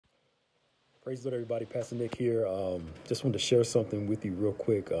Praise the Lord, everybody. Pastor Nick here. Just wanted to share something with you real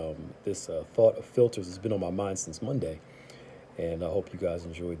quick. This thought of filters has been on my mind since Monday, and I hope you guys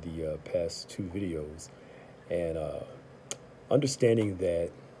enjoyed the past two videos. And understanding that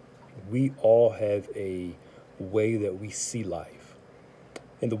we all have a way that we see life.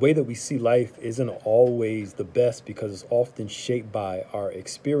 And the way that we see life isn't always the best because it's often shaped by our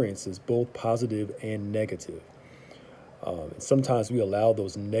experiences, both positive and negative. And sometimes we allow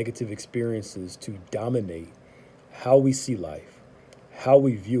those negative experiences to dominate how we see life, how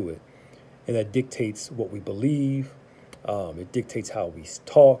we view it, and that dictates what we believe. It dictates how we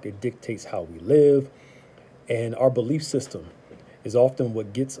talk. It dictates how we live. And our belief system is often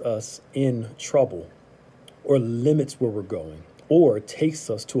what gets us in trouble or limits where we're going or takes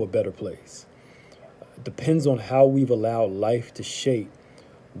us to a better place. It depends on how we've allowed life to shape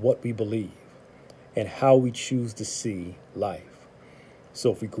what we believe and how we choose to see life.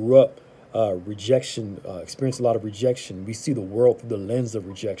 So if we grew up experienced a lot of rejection, we see the world through the lens of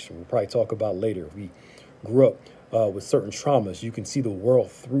rejection. We'll probably talk about later. If we grew up with certain traumas, you can see the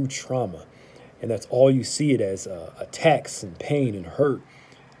world through trauma. And that's all you see it as, attacks and pain and hurt,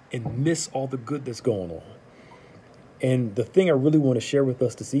 and miss all the good that's going on. And the thing I really want to share with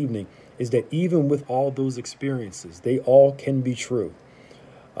us this evening is that even with all those experiences, they all can be true.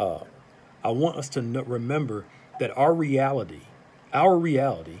 I want us to remember that our reality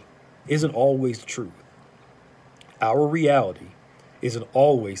isn't always the truth. Our reality isn't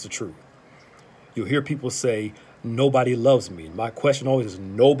always the truth. You'll hear people say, nobody loves me. My question always is,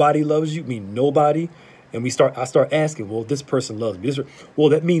 nobody loves you? Mean nobody? And I start asking, well, this person loves me. Well,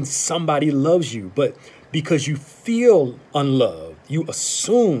 that means somebody loves you. But because you feel unloved, you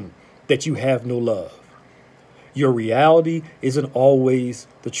assume that you have no love. Your reality isn't always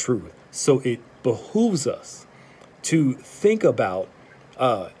the truth. So it behooves us to think about,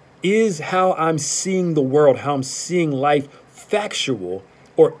 is how I'm seeing the world, how I'm seeing life factual,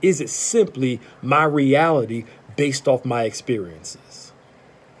 or is it simply my reality based off my experiences?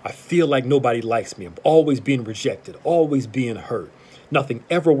 I feel like nobody likes me. I'm always being rejected, always being hurt. Nothing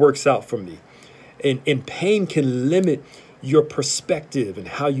ever works out for me. And pain can limit your perspective and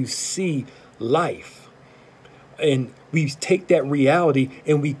how you see life. And we take that reality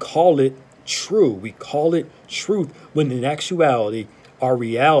and we call it true. We call it truth when in actuality, our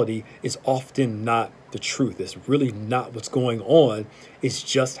reality is often not the truth. It's really not what's going on. It's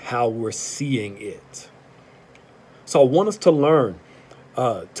just how we're seeing it. So I want us to learn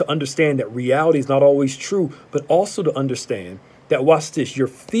to understand that reality is not always true, but also to understand that, watch this, your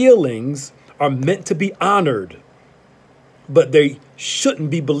feelings are meant to be honored, but they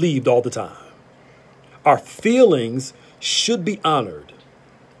shouldn't be believed all the time. Our feelings should be honored,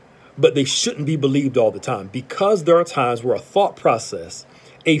 but they shouldn't be believed all the time, because there are times where a thought process,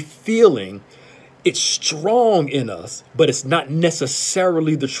 a feeling, it's strong in us, but it's not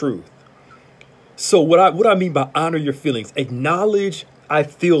necessarily the truth. So what I mean by honor your feelings, acknowledge I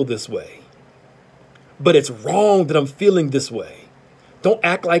feel this way, but it's wrong that I'm feeling this way. Don't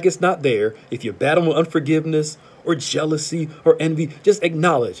act like it's not there. If you're battling with unforgiveness or jealousy or envy, just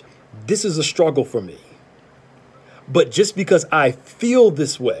acknowledge this is a struggle for me. But just because I feel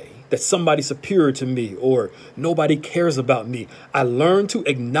this way, that somebody's superior to me or nobody cares about me, I learn to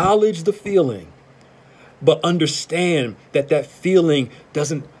acknowledge the feeling, but understand that that feeling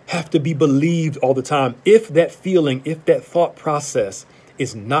doesn't have to be believed all the time. If that feeling, if that thought process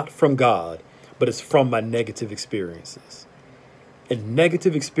is not from God, but it's from my negative experiences. And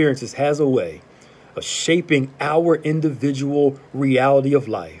negative experiences has a way of shaping our individual reality of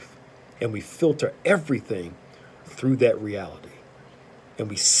life. And we filter everything through that reality. And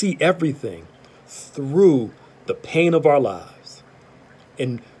we see everything through the pain of our lives.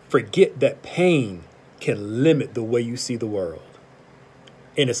 And forget that pain can limit the way you see the world.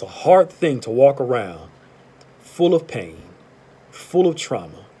 And it's a hard thing to walk around full of pain, full of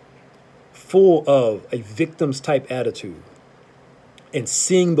trauma, full of a victim's type attitude, and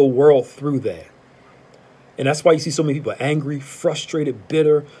seeing the world through that. And that's why you see so many people angry, frustrated,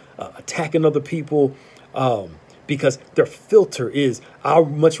 bitter, attacking other people, because their filter is, I'll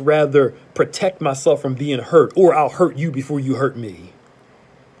much rather protect myself from being hurt, or I'll hurt you before you hurt me.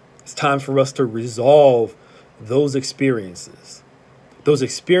 It's time for us to resolve those experiences. Those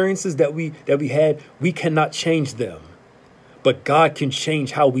experiences that we had, we cannot change them, but God can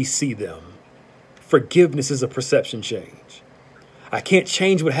change how we see them. Forgiveness is a perception change. I can't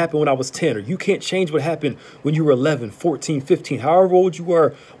change what happened when I was 10, or you can't change what happened when you were 11, 14, 15, however old you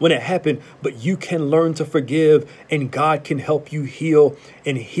were when it happened, but you can learn to forgive and God can help you heal.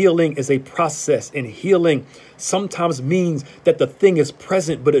 And healing is a process, and healing sometimes means that the thing is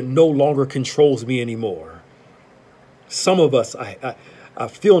present, but it no longer controls me anymore. Some of us, I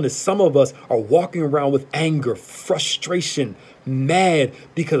feel this, some of us are walking around with anger, frustration, mad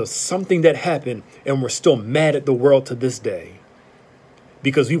because of something that happened, and we're still mad at the world to this day.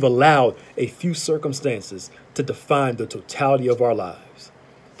 Because we've allowed a few circumstances to define the totality of our lives.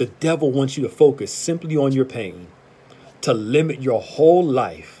 The devil wants you to focus simply on your pain, to limit your whole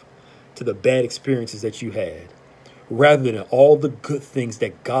life to the bad experiences that you had, rather than all the good things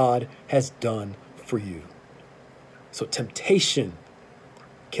that God has done for you. So temptation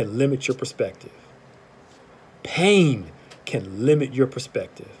can limit your perspective. Pain can limit your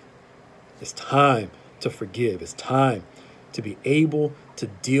perspective. It's time to forgive. It's time to be able to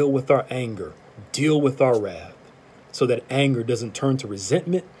deal with our anger, deal with our wrath, so that anger doesn't turn to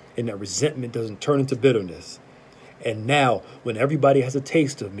resentment and that resentment doesn't turn into bitterness. And now, when everybody has a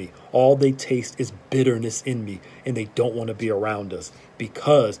taste of me, all they taste is bitterness in me, and they don't want to be around us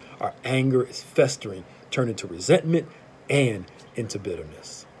because our anger is festering, turning into resentment and into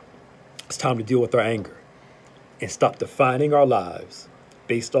bitterness. It's time to deal with our anger and stop defining our lives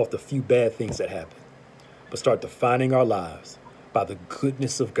based off the few bad things that happen, but start defining our lives by the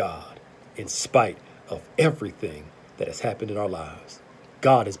goodness of God in spite of everything that has happened in our lives.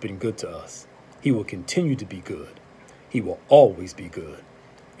 God has been good to us. He will continue to be good. He will always be good.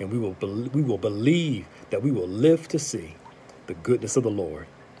 And we will believe that we will live to see the goodness of the Lord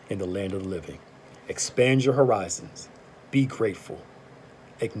in the land of the living. Expand your horizons. Be grateful.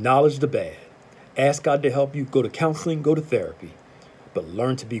 Acknowledge the bad. Ask God to help you. Go to counseling, go to therapy, but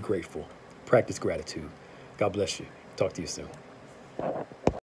learn to be grateful. Practice gratitude. God bless you. Talk to you soon.